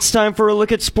It's time for a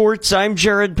look at sports. I'm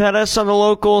Jared Pettis on the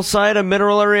local side of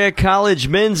Mineral Area College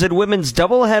men's and women's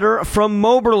doubleheader from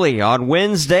Moberly on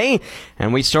Wednesday.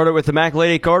 And we started with the Mac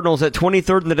Lady Cardinals at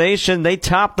 23rd in the nation. They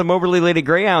topped the Moberly Lady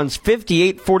Greyhounds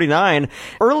 58-49.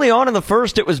 Early on in the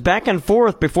first, it was back and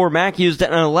forth before Mac used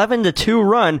an 11-2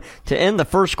 run to end the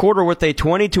first quarter with a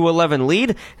 20-11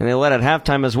 lead. And they led at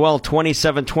halftime as well,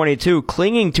 27-22,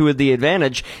 clinging to the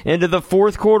advantage into the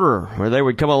fourth quarter, where they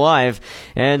would come alive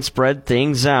and spread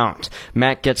things out.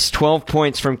 Mac gets 12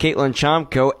 points from Caitlin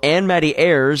Chomko and Maddie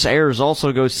Ayers. Ayers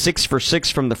also goes 6 for 6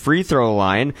 from the free throw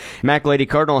line. Mac Lady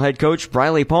Cardinal head coach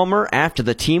Briley Palmer after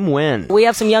the team win. We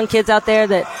have some young kids out there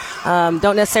that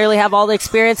don't necessarily have all the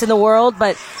experience in the world,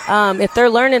 but if they're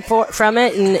learning from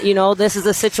it, and this is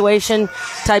a situation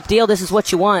type deal, this is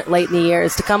what you want late in the year,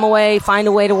 is to come away, find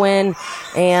a way to win,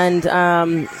 and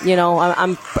I'm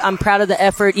proud of the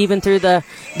effort even through the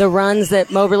runs that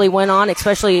Moberly went on,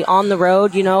 especially on the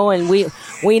road, and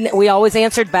we always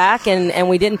answered back, and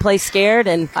we didn't play scared,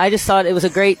 and I just thought it was a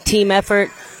great team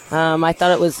effort. I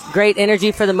thought it was great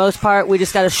energy for the most part. We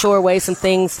just got to shore away some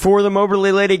things. For the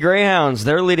Moberly Lady Greyhounds,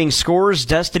 their leading scorers,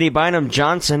 Destiny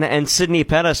Bynum-Johnson and Sydney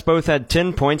Pettis, both had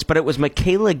 10 points, but it was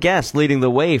Michaela Guest leading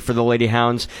the way for the Lady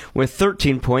Hounds with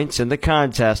 13 points in the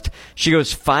contest. She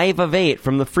goes 5 of 8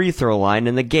 from the free throw line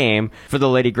in the game for the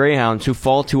Lady Greyhounds, who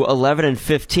fall to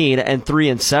 11-15 and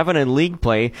 3-7 in league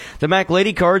play. The Mac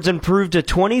Lady Cards improved to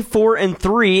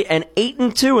 24-3 and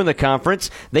 8-2 in the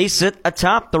conference. They sit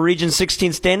atop the Region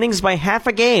 16 standings by half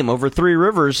a game over Three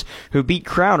Rivers, who beat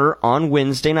Crowder on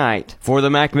Wednesday night. For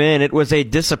the Mac men, it was a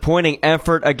disappointing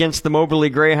effort against the Moberly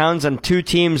Greyhounds and two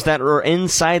teams that were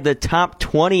inside the top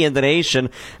 20 in the nation,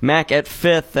 Mac at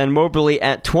 5th and Moberly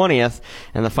at 20th,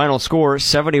 and the final score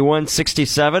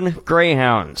 71-67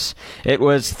 Greyhounds. It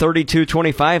was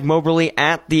 32-25 Moberly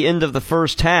at the end of the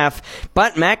first half,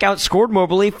 but Mac outscored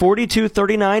Moberly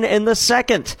 42-39 in the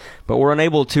second, but were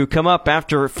unable to come up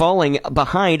after falling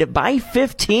behind by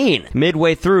 15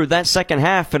 midway through that second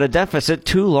half at a deficit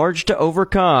too large to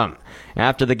overcome.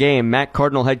 After the game, Mac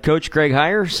Cardinal head coach Greg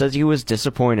Heyer says he was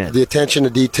disappointed. The attention to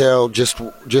detail just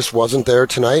wasn't there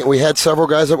tonight. We had several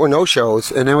guys that were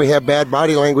no-shows, and then we had bad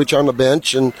body language on the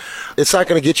bench, and it's not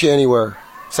going to get you anywhere.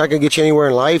 It's not going to get you anywhere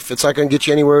in life. It's not going to get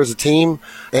you anywhere as a team,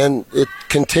 and it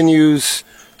continues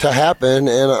to happen.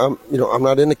 And I'm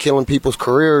not into killing people's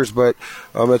careers, but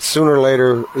it's sooner or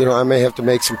later, I may have to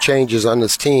make some changes on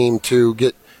this team to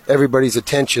get everybody's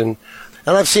attention.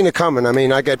 And I've seen it coming. I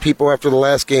mean, I got people after the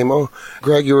last game, "Oh,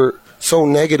 Greg, you were so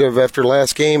negative after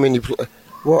last game." And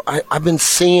I've been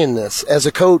seeing this. As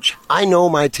a coach, I know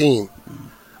my team.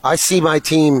 I see my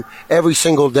team every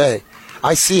single day.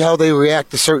 I see how they react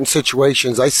to certain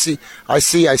situations. I see,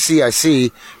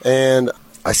 and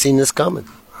I seen this coming.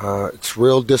 It's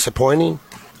real disappointing,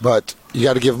 but you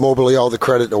got to give Moberly all the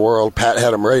credit in the world. Pat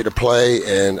had them ready to play,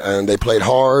 and they played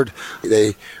hard.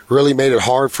 They really made it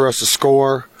hard for us to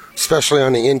score, especially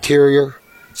on the interior,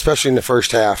 especially in the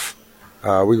first half.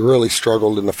 We really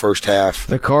struggled in the first half.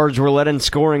 The Cards were led in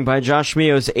scoring by Josh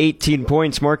Mio's 18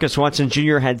 points. Marcus Watson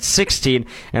Jr. had 16,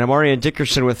 and Amarian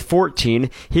Dickerson with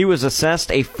 14. He was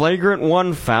assessed a flagrant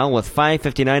 1 foul with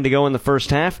 5:59 to go in the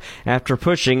first half after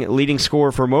pushing leading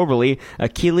scorer for Moberly,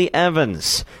 Akili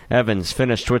Evans. Evans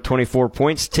finished with 24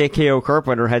 points. Takeo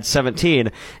Carpenter had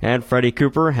 17, and Freddie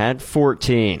Cooper had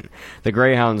 14. The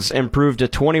Greyhounds improved to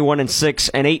 21-6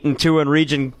 and 8-2 in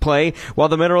region play, while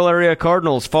the Mineral Area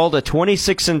Cardinals fall to 26-2.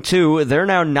 They're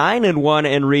now 9-1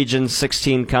 in Region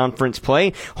 16 conference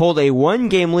play, hold a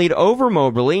 1-game lead over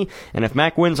Moberly, and if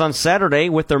Mac wins on Saturday,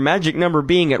 with their magic number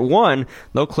being at 1,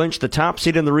 they'll clinch the top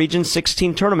seed in the Region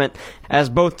 16 tournament, as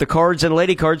both the Cards and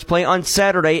Lady Cards play on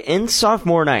Saturday in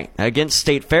sophomore night against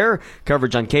State Fair.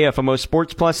 Coverage on KFMO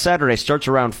Sports Plus Saturday starts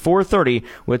around 4:30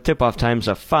 with tip-off times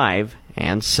of 5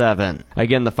 and 7.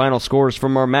 Again, the final scores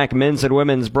from our Mac men's and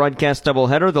women's broadcast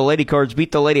doubleheader. The Lady Cards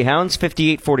beat the Lady Hounds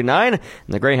 58-49, and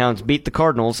the Greyhounds beat the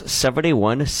Cardinals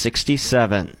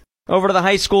 71-67. Over to the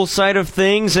high school side of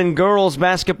things in girls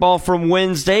basketball from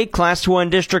Wednesday. Class 1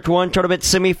 District 1 tournament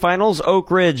semifinals. Oak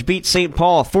Ridge beat St.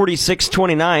 Paul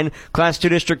 46-29. Class 2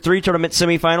 District 3 tournament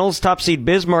semifinals. Top seed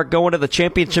Bismarck going to the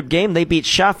championship game. They beat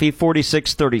Shafi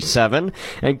 46-37.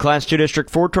 And Class 2 District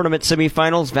 4 tournament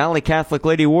semifinals. Valley Catholic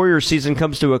Lady Warriors season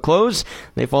comes to a close.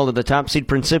 They fall to the top seed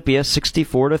Principia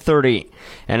 64-30.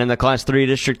 And in the Class 3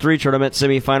 District 3 tournament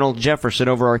semifinal, Jefferson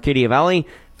over Arcadia Valley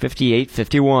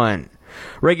 58-51.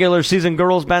 Regular season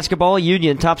girls basketball,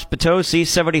 Union tops Potosi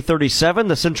 70-37.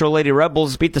 The Central Lady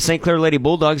Rebels beat the St. Clair Lady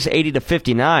Bulldogs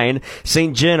 80-59.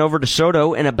 St. John over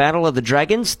DeSoto in a battle of the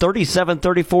Dragons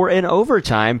 37-34 in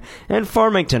overtime. And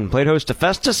Farmington played host to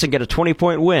Festus and get a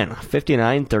 20-point win,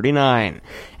 59-39.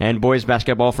 And boys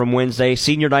basketball from Wednesday,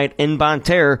 senior night in Bonne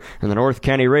Terre, and the North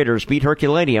County Raiders beat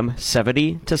Herculaneum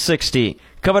 70-60.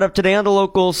 Coming up today on the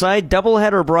local side,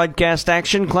 doubleheader broadcast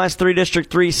action, Class 3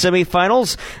 District 3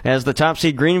 semifinals, as the top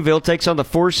seed Greenville takes on the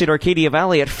 4-seed Arcadia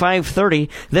Valley at 5:30.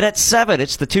 Then at 7,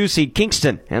 it's the 2-seed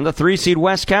Kingston and the 3-seed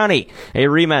West County. A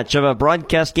rematch of a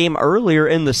broadcast game earlier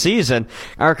in the season.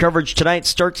 Our coverage tonight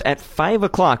starts at 5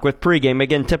 o'clock with pregame.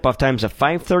 Again, tip-off times of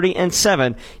 5:30 and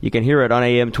 7. You can hear it on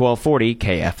AM 1240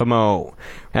 KFMO.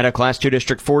 And a Class 2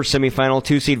 District 4 semifinal,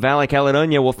 2-seed Valley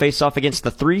Caledonia will face off against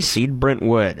the 3-seed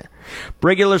Brentwood.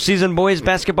 Regular season boys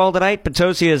basketball tonight,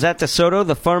 Potosi is at DeSoto.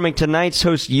 The Farmington Knights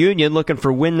host Union, looking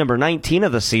for win number 19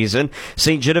 of the season.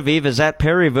 St. Genevieve is at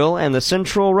Perryville, and the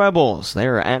Central Rebels, they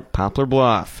are at Poplar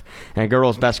Bluff. And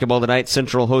girls basketball tonight,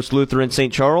 Central hosts Lutheran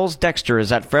St. Charles. Dexter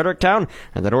is at Fredericktown,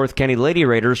 and the North County Lady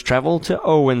Raiders travel to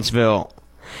Owensville.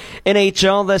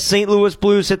 NHL, the St. Louis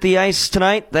Blues hit the ice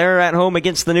tonight. They're at home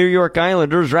against the New York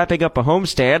Islanders, wrapping up a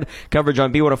homestand. Coverage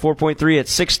on B104.3 at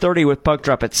 6:30 with puck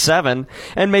drop at 7.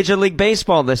 And Major League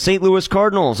Baseball, the St. Louis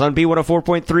Cardinals on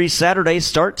B104.3 Saturday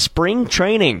start spring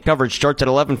training. Coverage starts at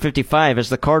 11:55 as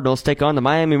the Cardinals take on the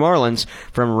Miami Marlins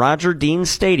from Roger Dean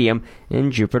Stadium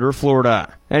in Jupiter,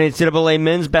 Florida. And NCAA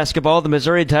men's basketball, the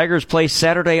Missouri Tigers play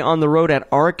Saturday on the road at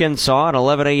Arkansas at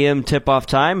 11 a.m. tip-off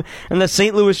time. And the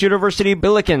St. Louis University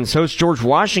Billikens host George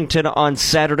Washington on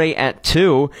Saturday at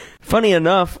 2. Funny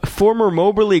enough, former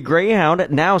Moberly Greyhound,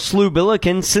 now SLU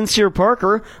Billiken, Sincere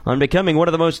Parker, on becoming one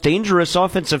of the most dangerous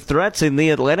offensive threats in the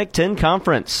Atlantic 10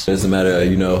 Conference. It's a matter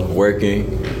of, working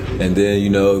and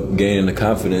then, gaining the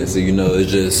confidence.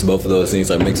 It's just both of those things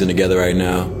are mixing together right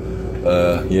now.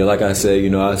 Like I said,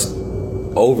 I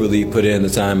overly put in the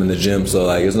time in the gym, so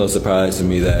it's no surprise to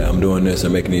me that I'm doing this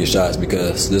and making these shots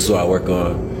because this is what I work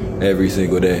on every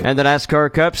single day. And the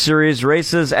NASCAR Cup Series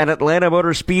races at Atlanta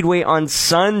Motor Speedway on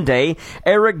Sunday.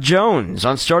 Eric Jones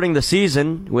on starting the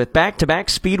season with back-to-back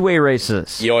Speedway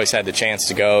races. You always had the chance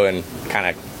to go and kind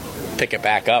of pick it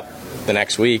back up the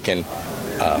next week, and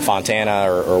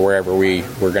Fontana or wherever we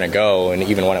were going to go, and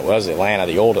even when it was Atlanta,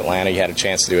 the old Atlanta, you had a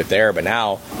chance to do it there. But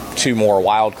now 2 more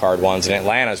wild card ones, and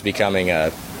Atlanta's becoming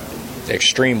a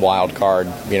extreme wild card,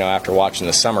 after watching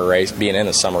the summer race, being in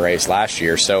the summer race last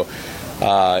year. So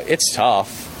it's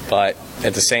tough, but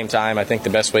at the same time, I think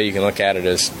the best way you can look at it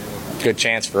is good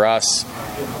chance for us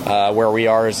where we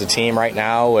are as a team right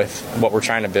now with what we're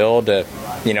trying to build to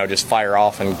just fire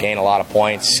off and gain a lot of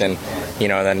points. And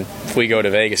then if we go to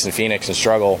Vegas and Phoenix and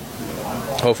struggle,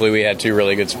 hopefully we had 2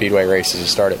 really good speedway races to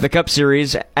start it. The Cup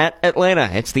Series at Atlanta.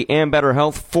 It's the Ambetter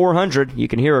Health 400. You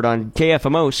can hear it on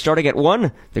KFMO starting at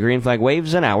 1. The green flag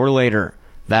waves an hour later.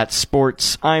 That's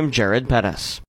sports. I'm Jared Pettis.